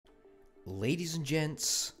Ladies and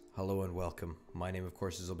gents, hello and welcome. My name, of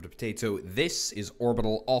course, is Orbital Potato. This is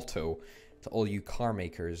Orbital Auto. To all you car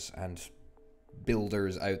makers and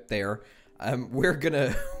builders out there, we're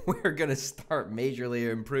gonna start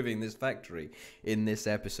majorly improving this factory in this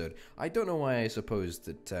episode. I don't know why I supposed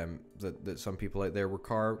that that some people out there were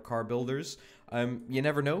car builders. You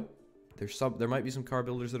never know. There might be some car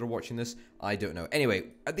builders that are watching this. I don't know. Anyway,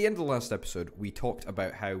 at the end of the last episode, we talked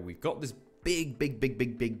about how we've got this big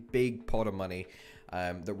pot of money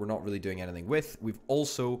that we're not really doing anything with. We've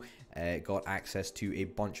also got access to a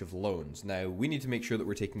bunch of loans. Now we need to make sure that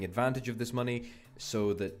we're taking advantage of this money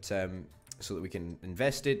so that we can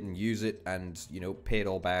invest it and use it and, you know, pay it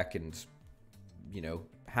all back and, you know,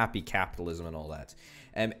 happy capitalism and all that.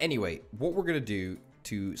 Anyway, what we're gonna do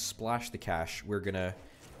to splash the cash, we're gonna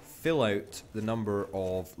fill out the number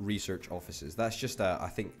of research offices. That's just I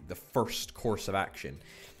think the first course of action.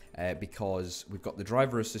 Because we've got the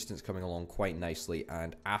driver assistance coming along quite nicely,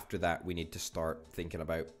 and after that we need to start thinking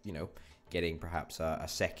about, you know, getting perhaps a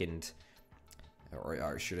second,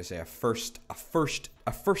 or should I say a first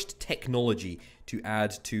technology to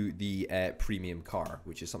add to the premium car,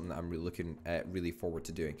 which is something that I'm really looking really forward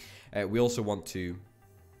to doing. We also want to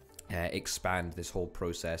expand this whole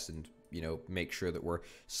process and, you know, make sure that we're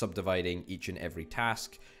subdividing each and every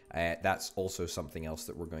task. That's also something else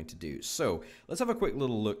that we're going to do. So let's have a quick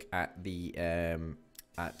little look at the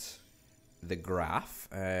graph.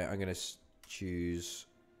 I'm going to choose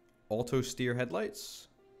auto steer headlights.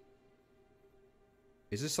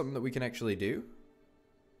 Is this something that we can actually do?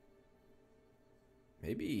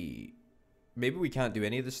 Maybe we can't do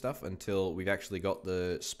any of this stuff until we've actually got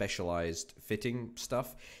the specialized fitting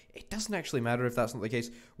stuff. It doesn't actually matter if that's not the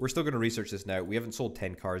case. We're still going to research this now. We haven't sold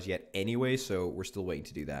 10 cars yet anyway, so we're still waiting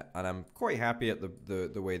to do that. And I'm quite happy at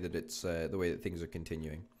the way that it's the way that things are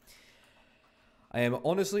continuing.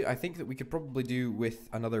 Honestly, I think that we could probably do with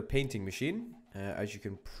another painting machine. As you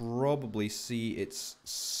can probably see, it's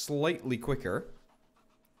slightly quicker.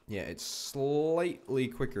 Yeah, it's slightly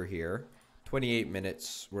quicker here. 28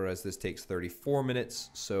 minutes, whereas this takes 34 minutes.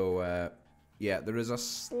 So, yeah, there is a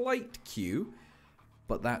slight queue,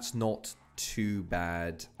 but that's not too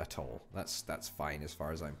bad at all. That's fine as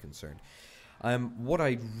far as I'm concerned. What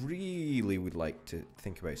I really would like to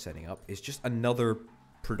think about setting up is just another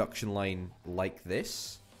production line like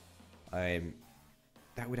this. That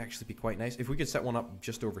would actually be quite nice. If we could set one up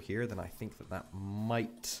just over here, then I think that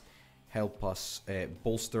might help us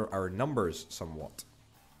bolster our numbers somewhat.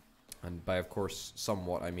 And by, of course,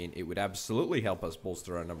 somewhat, I mean it would absolutely help us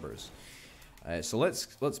bolster our numbers. So let's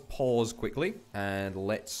pause quickly and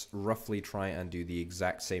let's roughly try and do the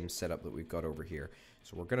exact same setup that we've got over here.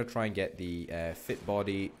 So we're going to try and get the fit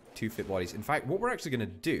body, 2 fit bodies. In fact, what we're actually going to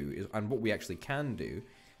do is, and what we actually can do,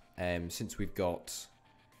 since we've got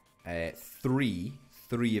three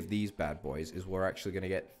of these bad boys, is we're actually going to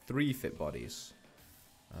get 3 fit bodies.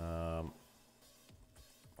 Hold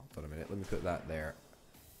on a minute. Let me put that there.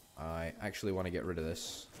 I actually want to get rid of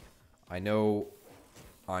this. I know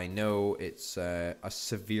it's a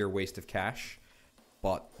severe waste of cash,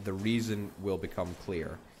 but the reason will become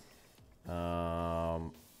clear.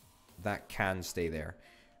 That can stay there.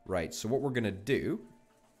 Right, so what we're going to do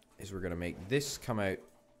is we're going to make this come out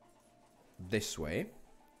this way.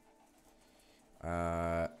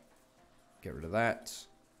 Get rid of that.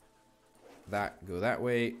 That go that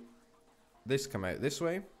way. This come out this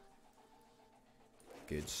way.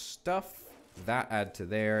 Good stuff. That add to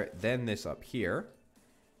there, then this up here,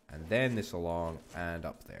 and then this along and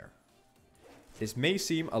up there. This may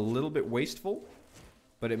seem a little bit wasteful,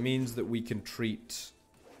 but it means that we can treat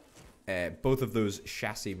both of those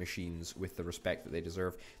chassis machines with the respect that they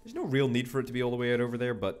deserve. There's no real need for it to be all the way out over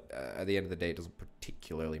there, but at the end of the day, it doesn't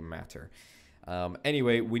particularly matter.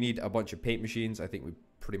 Anyway, we need a bunch of paint machines. I think we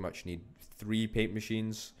pretty much need 3 paint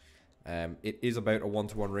machines. It is about a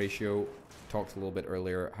 1-to-1 ratio. Talked a little bit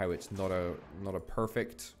earlier how it's not a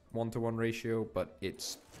perfect 1-to-1 ratio, but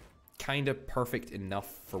it's kind of perfect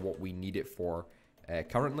enough for what we need it for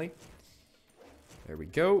currently. There we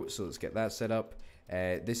go. So let's get that set up.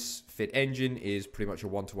 This fit engine is pretty much a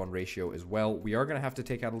 1-to-1 ratio as well. We are going to have to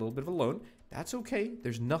take out a little bit of a loan. That's okay.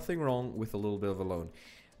 There's nothing wrong with a little bit of a loan.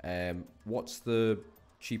 What's the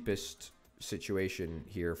cheapest situation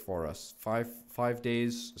here for us? 5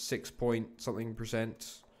 days, 6 point something %.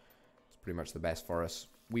 It's pretty much the best for us.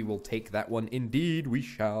 We will take that one. Indeed, we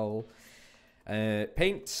shall.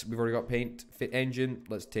 Paint. We've already got paint. Fit engine.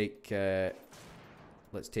 Let's take 3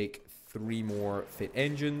 more fit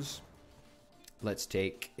engines. Let's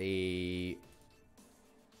take a...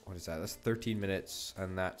 What is that? That's 13 minutes,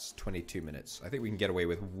 and that's 22 minutes. I think we can get away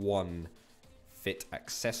with 1 fit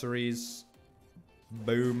accessories.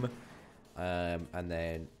 Boom. And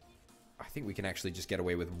then I think we can actually just get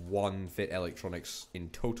away with one fit electronics in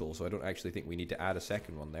total, so I don't actually think we need to add a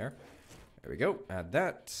second one there. There we go. Add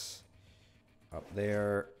that. Up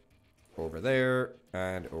there. Over there.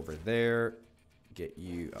 And over there. Get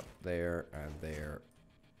you up there and there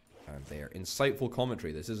and there. Insightful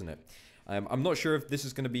commentary, this, isn't it? I'm not sure if this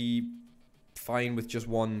is going to be fine with just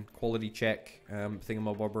one quality check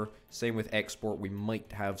thingamabobber. Same with export. We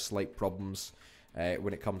might have slight problems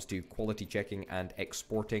when it comes to quality checking and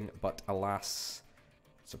exporting, but alas,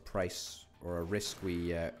 it's a price or a risk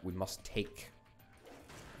we must take.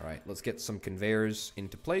 Alright, let's get some conveyors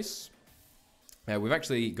into place. We've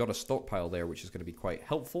actually got a stockpile there, which is going to be quite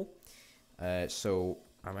helpful. So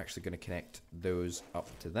I'm actually going to connect those up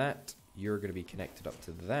to that. You're going to be connected up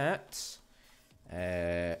to that.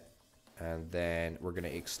 And then we're going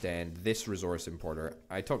to extend this resource importer.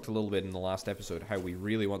 I talked a little bit in the last episode how we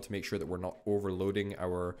really want to make sure that we're not overloading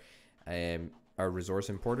our resource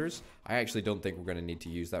importers. I actually don't think we're going to need to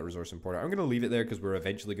use that resource importer. I'm going to leave it there because we're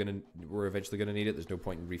eventually going to need it. There's no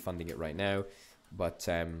point in refunding it right now. But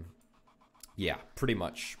yeah, pretty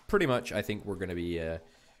much. I think we're going to be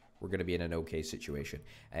in an okay situation.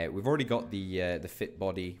 We've already got the fit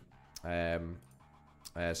body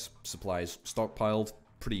supplies stockpiled.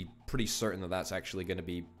 Pretty certain that that's actually going to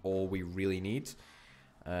be all we really need.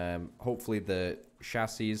 Hopefully the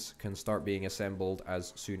chassis can start being assembled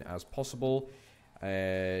as soon as possible.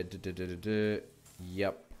 Yep,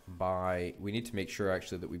 we need to make sure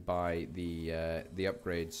actually that we buy the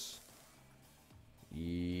upgrades.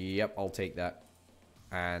 Yep, I'll take that.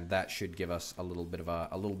 And that should give us a little bit of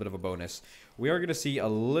a bonus. We are going to see a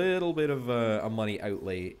little bit of a money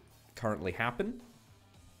outlay currently happen.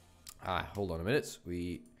 Hold on a minute.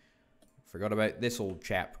 We forgot about this old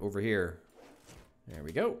chap over here. There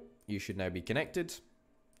we go. You should now be connected.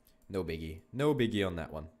 No biggie. No biggie on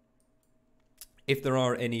that one. If there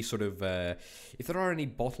are any sort of, if there are any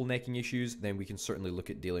bottlenecking issues, then we can certainly look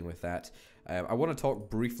at dealing with that. I want to talk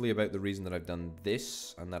briefly about the reason that I've done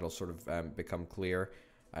this, and that'll sort of become clear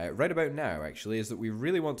right about now, actually, is that we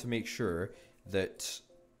really want to make sure that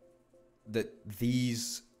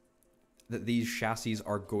these chassis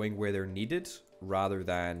are going where they're needed, rather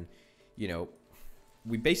than, you know,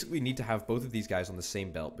 we basically need to have both of these guys on the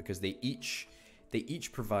same belt, because they each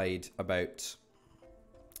provide about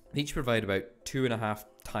 2.5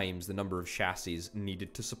 times the number of chassis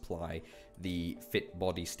needed to supply the fit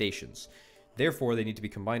body stations. Therefore, they need to be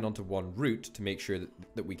combined onto one route to make sure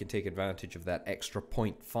that we can take advantage of that extra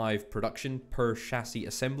 0.5 production per chassis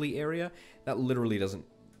assembly area. That literally doesn't,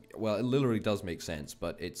 well, it literally does make sense,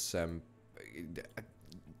 but it's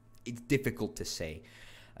difficult to say.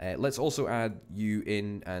 Let's also add you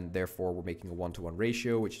in, and therefore we're making a 1-to-1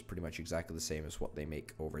 ratio, which is pretty much exactly the same as what they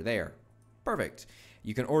make over there. Perfect.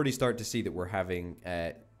 You can already start to see that we're having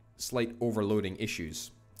slight overloading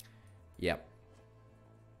issues. Yep.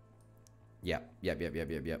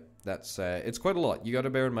 That's it's quite a lot. You got to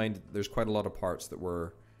bear in mind there's quite a lot of parts that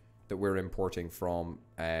we're importing from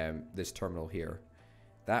this terminal here.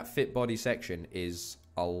 That fit body section is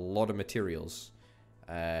a lot of materials.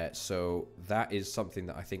 So that is something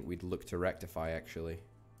that I think we'd look to rectify, actually.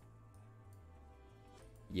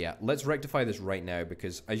 Yeah, let's rectify this right now,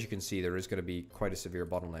 because as you can see, there is going to be quite a severe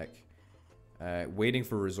bottleneck. Waiting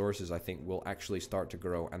for resources, I think, will actually start to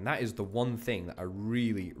grow. And that is the one thing that I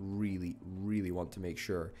really, really, really want to make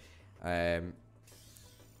sure that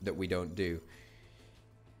we don't do.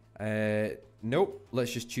 Nope,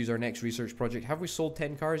 let's just choose our next research project. Have we sold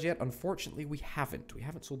 10 cars yet? Unfortunately, we haven't. We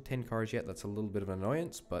haven't sold 10 cars yet. That's a little bit of an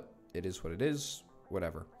annoyance, but it is what it is.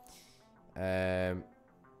 Whatever.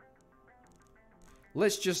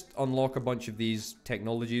 Let's just unlock a bunch of these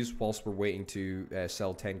technologies whilst we're waiting to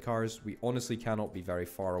sell 10 cars. We honestly cannot be very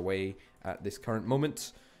far away at this current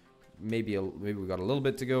moment. Maybe we've got a little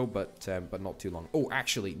bit to go, but not too long. Oh,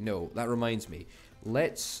 actually, no. That reminds me.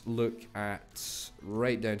 Let's look at,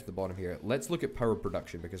 right down to the bottom here, let's look at power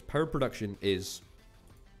production, because power production is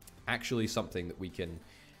actually something that we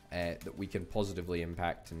can positively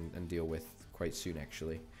impact and deal with quite soon,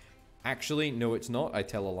 actually. Actually, no, it's not. I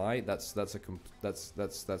tell a lie. That's a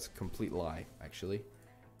complete lie, actually.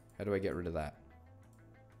 How do I get rid of that?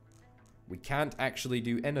 We can't actually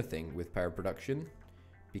do anything with power production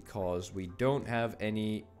because we don't have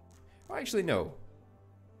any. Oh, actually, no.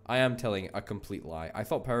 I am telling a complete lie. I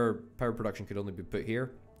thought power production could only be put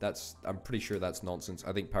here. I'm pretty sure that's nonsense.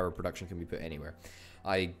 I think power production can be put anywhere.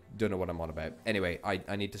 I don't know what I'm on about. Anyway,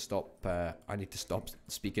 I need to stop. I need to stop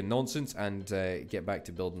speaking nonsense and get back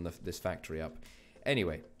to building this factory up.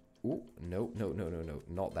 Anyway, oh no,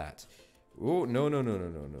 not that. Oh no.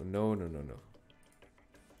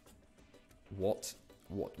 What's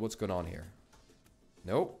going on here?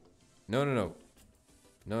 Nope. No, no, no.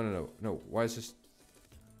 No, no, no. No. Why is this?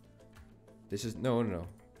 This is... No, no, no.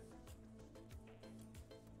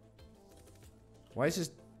 Why is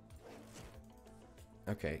this...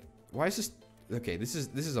 Okay. Why is this... Okay, this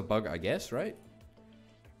is a bug, I guess, right?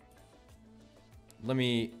 Let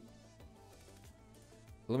me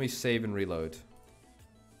save and reload.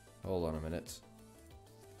 Hold on a minute.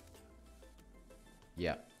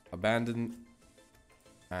 Yeah. Abandon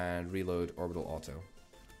and reload orbital auto.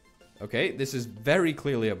 Okay, this is very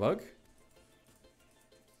clearly a bug.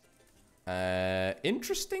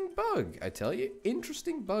 Interesting bug, I tell you.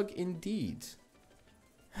 Interesting bug indeed.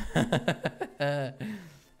 I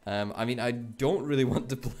mean, I don't really want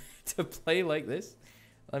to play like this.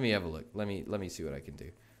 Let me have a look. Let me see what I can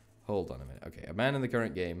do. Hold on a minute. Okay, abandon the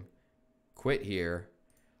current game. Quit here.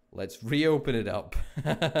 Let's reopen it up.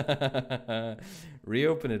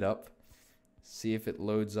 Reopen it up. See if it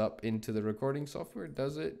loads up into the recording software.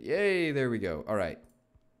 Does it? Yay, there we go. All right.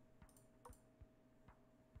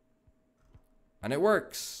 And it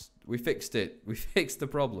works. We fixed it. We fixed the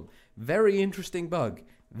problem. Very interesting bug.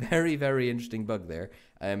 Very, very interesting bug there.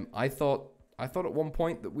 I thought at one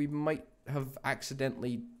point that we might have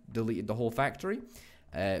accidentally deleted the whole factory,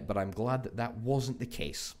 but I'm glad that that wasn't the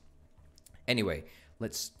case. Anyway,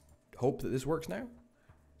 let's hope that this works now.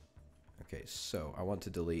 Okay, so I want to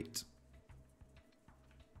delete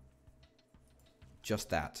just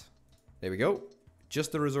that. There we go.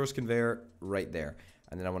 Just the resource conveyor right there.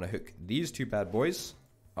 And then I want to hook these two bad boys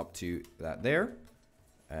up to that there.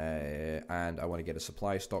 And I want to get a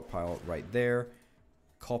supply stockpile right there.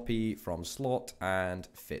 Copy from slot and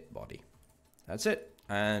fit body. That's it.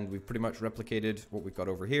 And we've pretty much replicated what we've got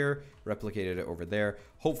over here, replicated it over there.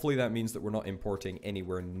 Hopefully that means that we're not importing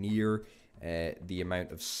anywhere near the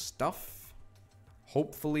amount of stuff.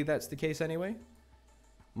 Hopefully that's the case anyway.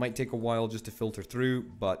 Might take a while just to filter through,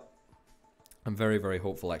 but I'm very, very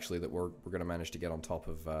hopeful actually that we're going to manage to get on top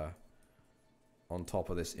of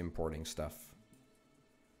this importing stuff.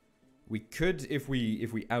 We could, if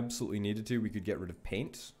we absolutely needed to, we could get rid of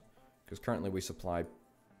paint, because currently we supply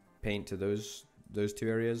paint to those two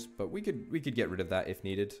areas, but we could get rid of that if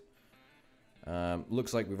needed.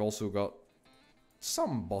 Looks like we've also got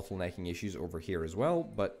some bottlenecking issues over here as well,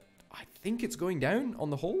 but I think it's going down on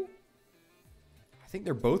the whole. I think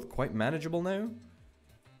they're both quite manageable now.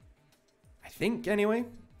 I think anyway.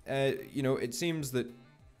 You know, it seems that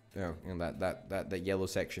that yellow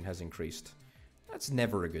section has increased. That's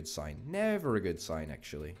never a good sign. Never a good sign,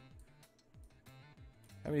 actually.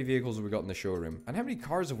 How many vehicles have we got in the showroom? And how many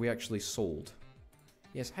cars have we actually sold?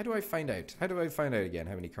 Yes, how do I find out? How do I find out again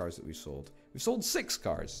how many cars that we've sold? We've sold 6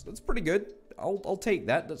 cars. That's pretty good. I'll take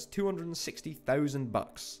that. That's 260,000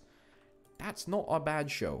 bucks. That's not a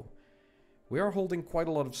bad show. We are holding quite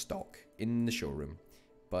a lot of stock in the showroom.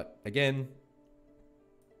 But again,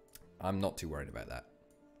 I'm not too worried about that.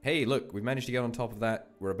 Hey, look, we've managed to get on top of that.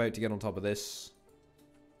 We're about to get on top of this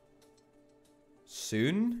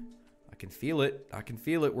soon. I can feel it. I can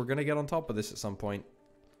feel it. We're going to get on top of this at some point.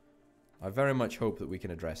 I very much hope that we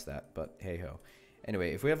can address that, but hey-ho.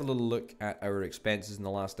 Anyway, if we have a little look at our expenses in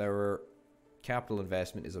the last hour, capital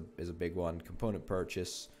investment is a big one. Component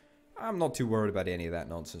purchase. I'm not too worried about any of that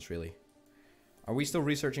nonsense, really. Are we still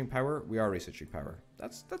researching power? We are researching power.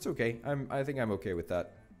 That's okay. I think I'm okay with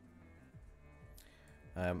that.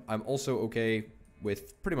 I'm also okay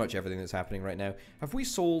with pretty much everything that's happening right now. Have we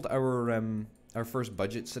sold our first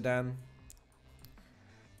budget sedan?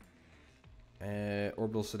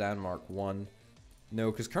 Orbital Sedan Mark 1.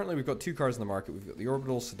 No, because currently we've got 2 cars in the market. We've got the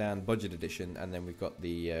Orbital Sedan Budget Edition, and then we've got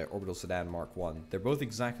the Orbital Sedan Mark 1. They're both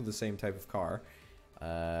exactly the same type of car.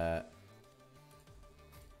 Can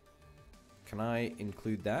I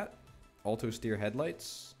include that? Auto steer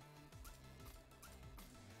headlights.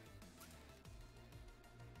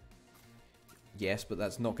 Yes, but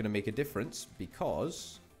that's not going to make a difference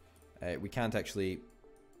because we can't actually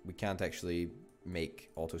make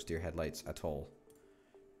auto steer headlights at all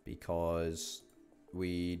because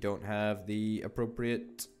we don't have the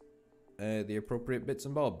appropriate bits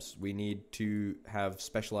and bobs. We need to have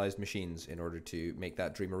specialized machines in order to make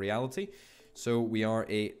that dream a reality. So we are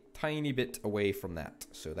a tiny bit away from that.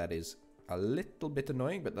 So that is a little bit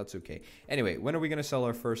annoying, but that's okay. Anyway, when are we going to sell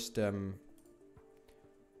our first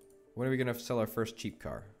cheap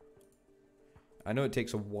car? I know it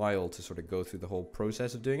takes a while to sort of go through the whole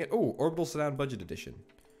process of doing it. Oh, Orbital Sedan Budget Edition.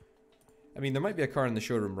 I mean, there might be a car in the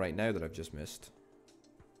showroom right now that I've just missed.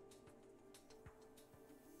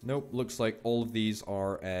 Nope, looks like all of these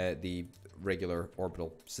are the regular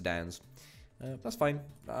Orbital sedans. That's fine.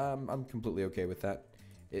 I'm completely okay with that.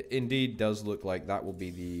 It indeed does look like that will be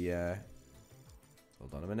the...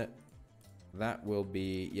 hold on a minute. That will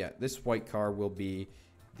be... Yeah, this white car will be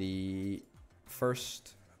the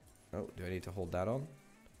first... Oh, do I need to hold that on?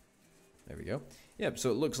 There we go. Yep, so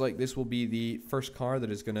it looks like this will be the first car that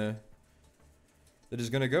is gonna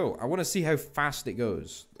go. I want to see how fast it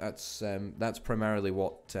goes. That's primarily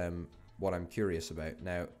what I'm curious about.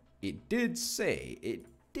 Now, it did say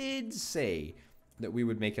that we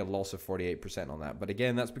would make a loss of 48% on that, but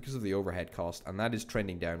again, that's because of the overhead cost, and that is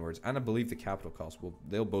trending downwards. And I believe the capital cost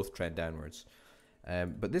they'll both trend downwards.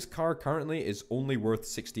 But this car currently is only worth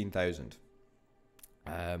 16,000.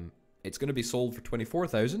 It's going to be sold for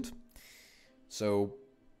 24,000. So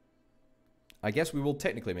I guess we will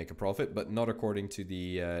technically make a profit, but not according to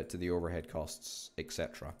the overhead costs,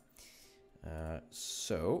 etc.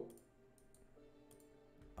 So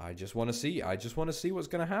I just want to see what's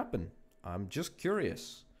going to happen. I'm just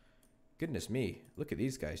curious. Goodness me, look at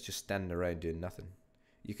these guys just standing around doing nothing.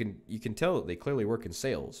 You can tell that they clearly work in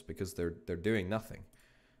sales because they're doing nothing.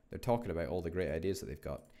 They're talking about all the great ideas that they've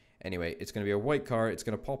got. Anyway, it's going to be a white car. It's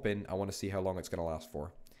going to pop in. I want to see how long it's going to last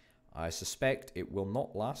for. I suspect it will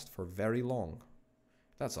not last for very long.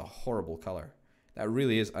 That's a horrible color. That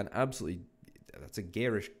really is an absolutely... That's a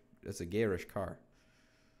garish car.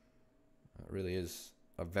 It really is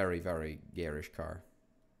a very, very garish car.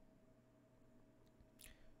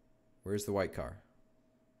 Where's the white car?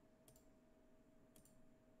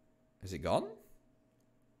 Is it gone?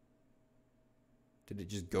 Did it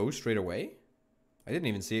just go straight away? I didn't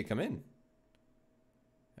even see it come in.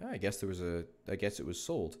 I guess it was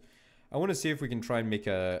sold. I want to see if we can try and make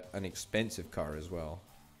an expensive car as well.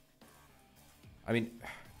 I mean,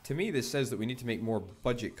 to me this says that we need to make more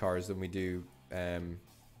budget cars than we do,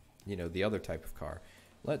 you know, the other type of car.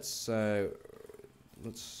 But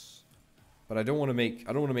I don't want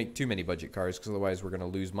to make too many budget cars because otherwise we're going to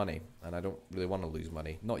lose money, and I don't really want to lose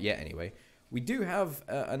money. Not yet, anyway. We do have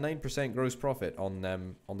a 9% gross profit on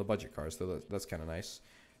the budget cars, so that's kind of nice.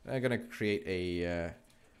 I'm going to create a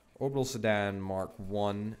Orbital Sedan Mark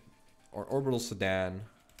 1 or Orbital Sedan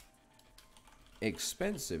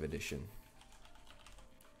Expensive Edition.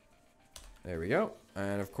 There we go.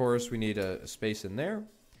 And of course we need a space in there,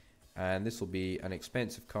 and this will be an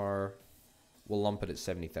expensive car. We'll lump it at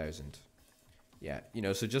 70,000. Yeah, you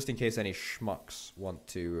know, so just in case any schmucks want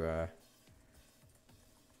to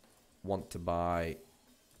buy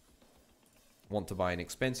an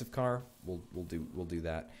expensive car, we'll do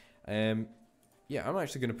that. Yeah, I'm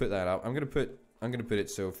actually going to put that out. I'm going to put it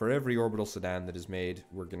so for every orbital sedan that is made,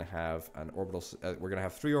 we're going to have we're going to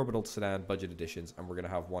have 3 orbital sedan budget editions, and we're going to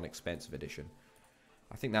have 1 expensive edition.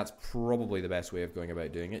 I think that's probably the best way of going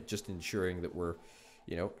about doing it, just ensuring that we're,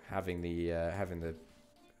 you know, having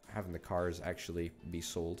the cars actually be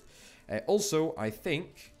sold. Also, I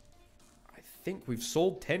think we've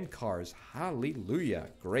sold 10 cars. Hallelujah.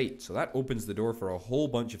 Great. So that opens the door for a whole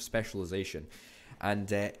bunch of specialization.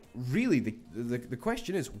 And really, the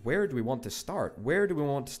question is, where do we want to start? Where do we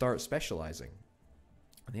want to start specializing?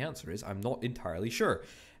 And the answer is, I'm not entirely sure.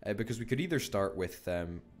 Because we could either start with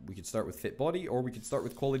fit body, or we could start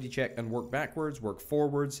with quality check and work backwards, work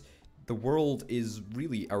forwards. The world is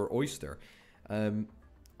really our oyster.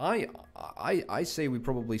 I say we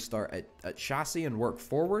probably start at chassis and work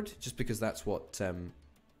forward, just because that's what... well,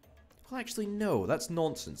 actually, no, that's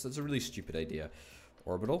nonsense. That's a really stupid idea.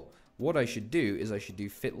 Orbital. What I should do is I should do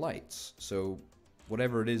fit lights. So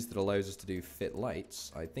whatever it is that allows us to do fit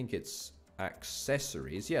lights, I think it's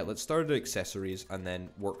accessories. Yeah, let's start at accessories and then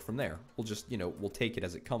work from there. We'll just, you know, we'll take it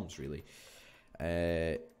as it comes, really.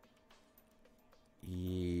 Yep.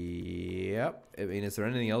 I mean, is there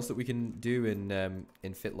anything else that we can do in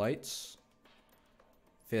fit lights?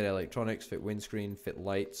 Fit electronics, fit windscreen, fit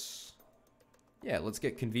lights. Yeah, let's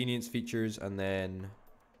get convenience features and then...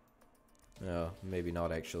 No, maybe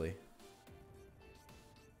not actually.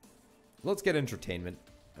 Let's get entertainment.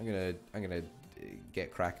 I'm gonna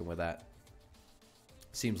get cracking with that.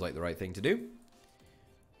 Seems like the right thing to do.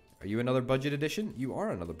 Are you another budget edition? You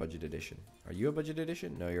are another budget edition. Are you a budget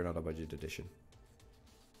edition? No, you're not a budget edition.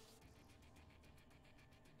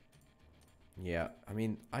 Yeah, I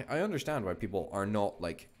mean, I understand why people are not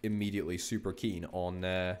like immediately super keen on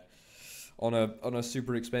a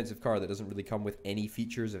super expensive car that doesn't really come with any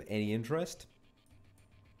features of any interest.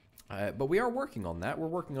 But we are working on that. We're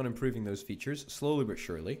working on improving those features slowly but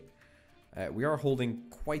surely. We are holding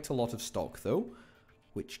quite a lot of stock though,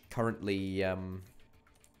 which currently, I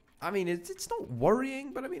mean, it's not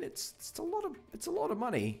worrying, but I mean, it's a lot of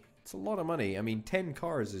money. It's a lot of money. I mean, 10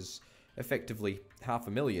 cars is effectively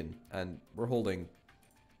 500,000, and we're holding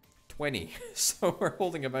 20, so we're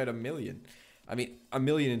holding about 1 million. I mean, a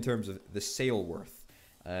million in terms of the sale worth.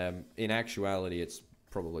 In actuality, it's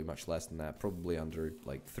probably much less than that. Probably under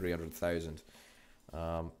like 300,000.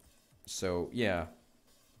 So yeah,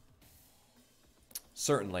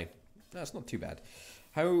 certainly that's not too bad.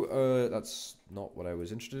 How? That's not what I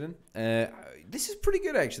was interested in. This is pretty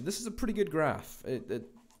good actually. This is a pretty good graph.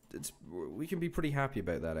 It's we can be pretty happy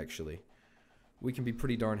about that actually. We can be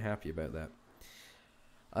pretty darn happy about that.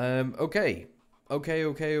 Okay.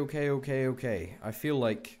 I feel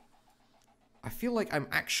like I'm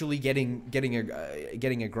actually getting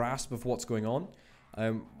a grasp of what's going on.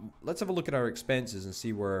 Let's have a look at our expenses and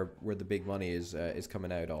see where the big money is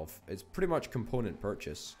coming out of. It's pretty much component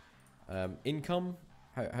purchase. Income.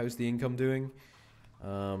 How's the income doing?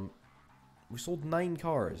 We sold 9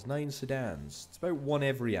 cars, 9 sedans. It's about 1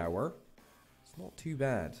 every hour. It's not too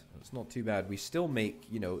bad. It's not too bad. We still make,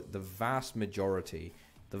 you know, the vast majority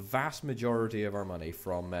of our money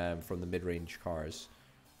from the mid-range cars.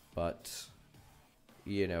 But,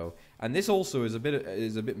 you know, and this also is a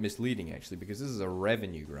bit misleading actually, because this is a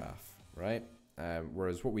revenue graph, right?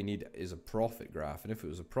 Whereas what we need is a profit graph, and if it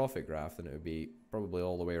was a profit graph, then it would be probably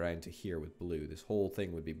all the way around to here with blue. This whole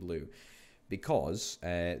thing would be blue, because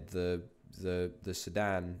the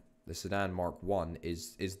sedan Mark 1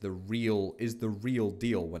 is the real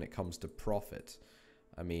deal when it comes to profit.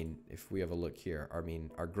 I mean, if we have a look here, I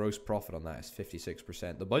mean, our gross profit on that is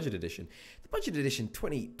 56%. The budget edition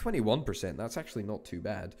 21%. That's actually not too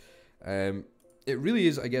bad. It really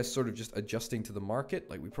is, I guess, sort of just adjusting to the market.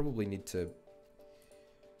 Like, we probably need to,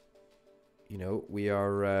 you know, we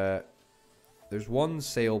are, there's 1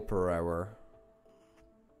 sale per hour.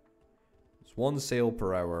 There's 1 sale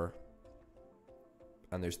per hour.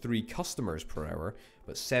 And there's 3 customers per hour,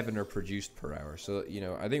 but 7 are produced per hour. So, you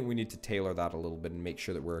know, I think we need to tailor that a little bit and make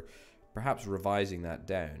sure that we're perhaps revising that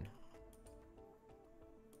down.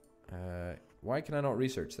 Why can I not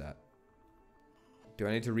research that? Do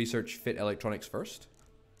I need to research fit electronics first?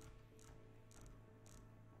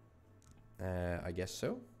 I guess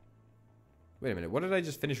so. Wait a minute, what did I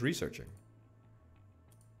just finish researching?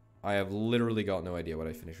 I have literally got no idea what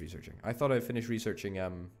I finished researching. I thought I finished researching,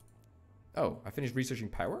 oh, I finished researching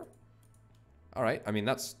power? Alright, I mean,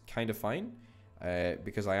 that's kind of fine.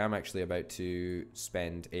 Because I am actually about to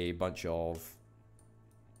spend a bunch of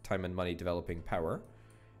time and money developing power.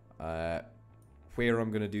 Where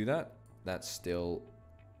I'm going to do that, that's still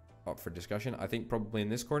up for discussion. I think probably in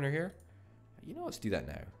this corner here. You know, let's do that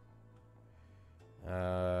now.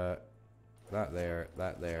 That there,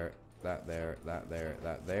 that there, that there, that there,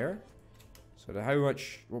 that there. So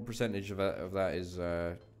what percentage of that is...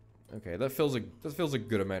 Okay, that fills a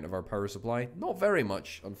good amount of our power supply. Not very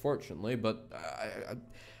much, unfortunately, but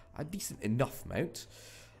a decent enough amount.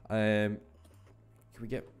 Can we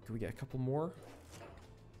get a couple more?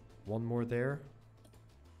 1 more there.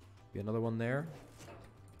 Be another one there.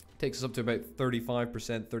 Takes us up to about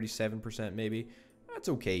 35%, 37% maybe. That's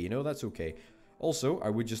okay, you know, that's okay. Also, I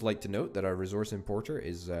would just like to note that our resource importer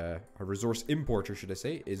is our resource importer, should I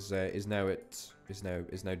say, is now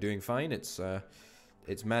doing fine.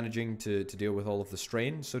 It's managing to deal with all of the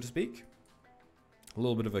strain, so to speak. A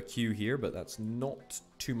little bit of a queue here, but that's not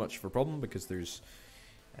too much of a problem because there's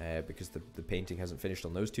because the painting hasn't finished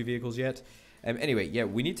on those 2 vehicles yet. Anyway, yeah,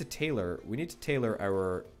 we need to tailor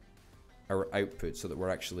our output so that we're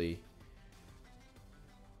actually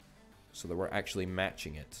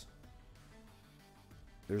matching it.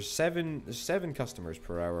 There's seven customers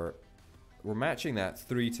per hour. We're matching that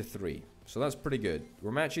 3 to 3. So that's pretty good.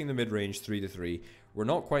 We're matching the mid-range 3 to 3. We're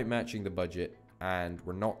not quite matching the budget, and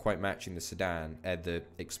we're not quite matching the sedan, the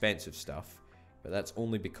expensive stuff. But that's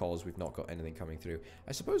only because we've not got anything coming through.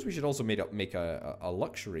 I suppose we should also make a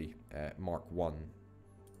luxury Mark 1.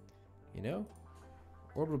 You know?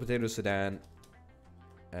 Orbital Potato Sedan.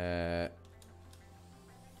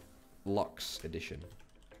 Lux Edition.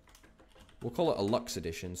 We'll call it a Lux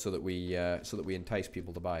Edition so that we entice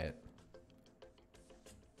people to buy it.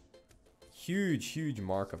 Huge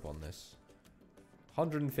markup on this.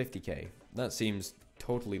 150k. That seems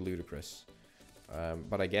totally ludicrous.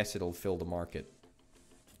 But I guess it'll fill the market.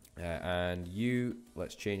 And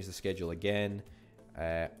let's change the schedule again.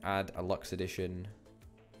 Add a Lux Edition.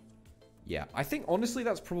 Yeah, I think honestly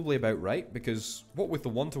that's probably about right, because what with the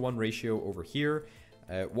 1-to-1 ratio over here,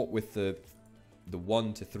 what with the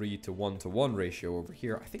 1-to-3 to 1-to-1 ratio over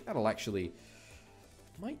here, I think that'll actually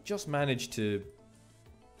might just manage to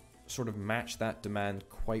sort of match that demand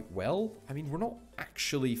quite well. I mean, we're not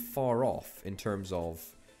actually far off in terms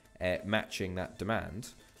of matching that demand,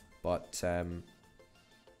 but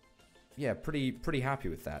yeah, pretty happy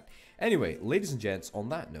with that. Anyway, ladies and gents, on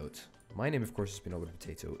that note, My name, of course, has been Orbital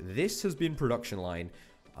Potato. This has been Production Line.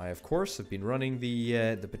 I, of course, have been running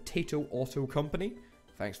the Potato Auto Company.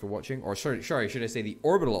 Thanks for watching. Or, sorry, should I say the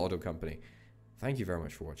Orbital Auto Company. Thank you very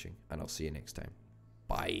much for watching, and I'll see you next time.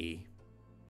 Bye.